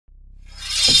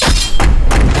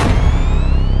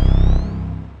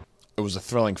It was a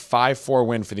thrilling 5-4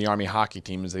 win for the Army hockey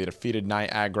team as they defeated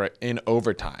Niagara in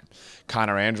overtime.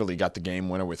 Connor Anderle got the game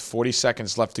winner with 40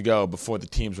 seconds left to go before the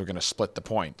teams were going to split the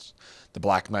points. The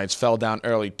Black Knights fell down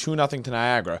early 2-0 to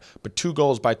Niagara, but 2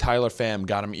 goals by Tyler Pham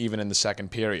got him even in the second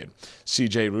period.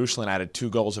 C.J. Rushlin added 2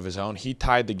 goals of his own. He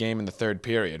tied the game in the third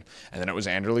period, and then it was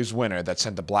Anderle's winner that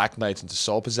sent the Black Knights into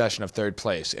sole possession of third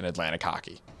place in Atlantic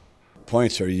hockey.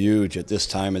 Points are huge at this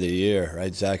time of the year,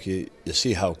 right, Zach? You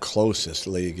see how close this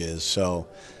league is. So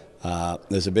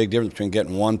there's a big difference between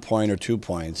getting 1 point or 2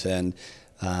 points. And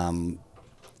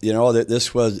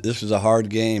this was a hard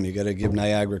game. You got to give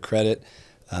Niagara credit.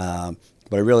 But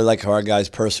I really like how our guys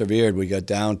persevered. We got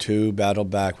down 2, battled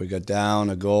back. We got down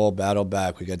a goal, battled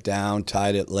back. We got down,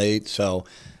 tied it late. So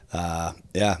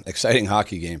yeah, exciting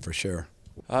hockey game for sure.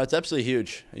 It's absolutely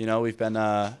huge. We've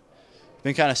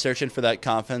been kind of searching for that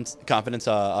confidence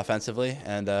offensively,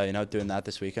 and doing that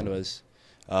this weekend was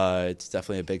it's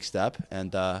definitely a big step.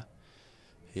 And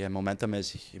yeah, momentum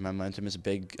is a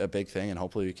big thing, and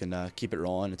hopefully we can keep it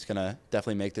rolling. It's gonna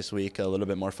definitely make this week a little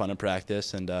bit more fun in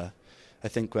practice, and I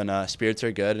think when spirits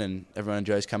are good and everyone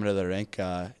enjoys coming to the rink,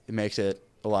 it makes it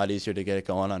a lot easier to get it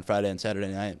going on Friday and Saturday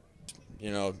night.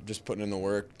 Just putting in the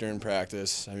work during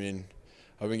practice. I mean,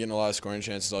 I've been getting a lot of scoring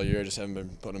chances all year. I just haven't been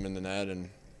putting them in the net,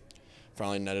 and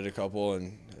finally netted a couple,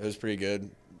 and it was pretty good.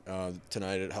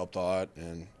 Tonight it helped a lot,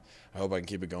 and I hope I can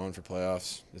keep it going for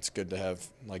playoffs. It's good to have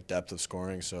depth of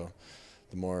scoring, so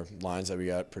the more lines that we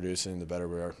got producing, the better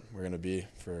we're going to be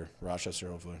for Rochester,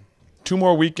 hopefully. 2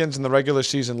 more weekends in the regular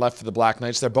season left for the Black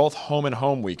Knights. They're both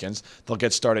home-and-home weekends. They'll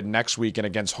get started next weekend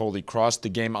against Holy Cross. The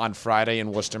game on Friday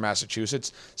in Worcester,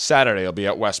 Massachusetts. Saturday will be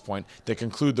at West Point. They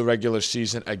conclude the regular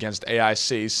season against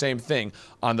AIC. Same thing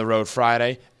on the road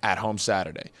Friday, at home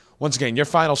Saturday. Once again, your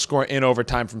final score in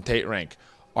overtime from Tate Rink.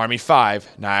 Army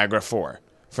 5, Niagara 4.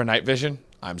 For Night Vision,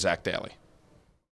 I'm Zach Daly.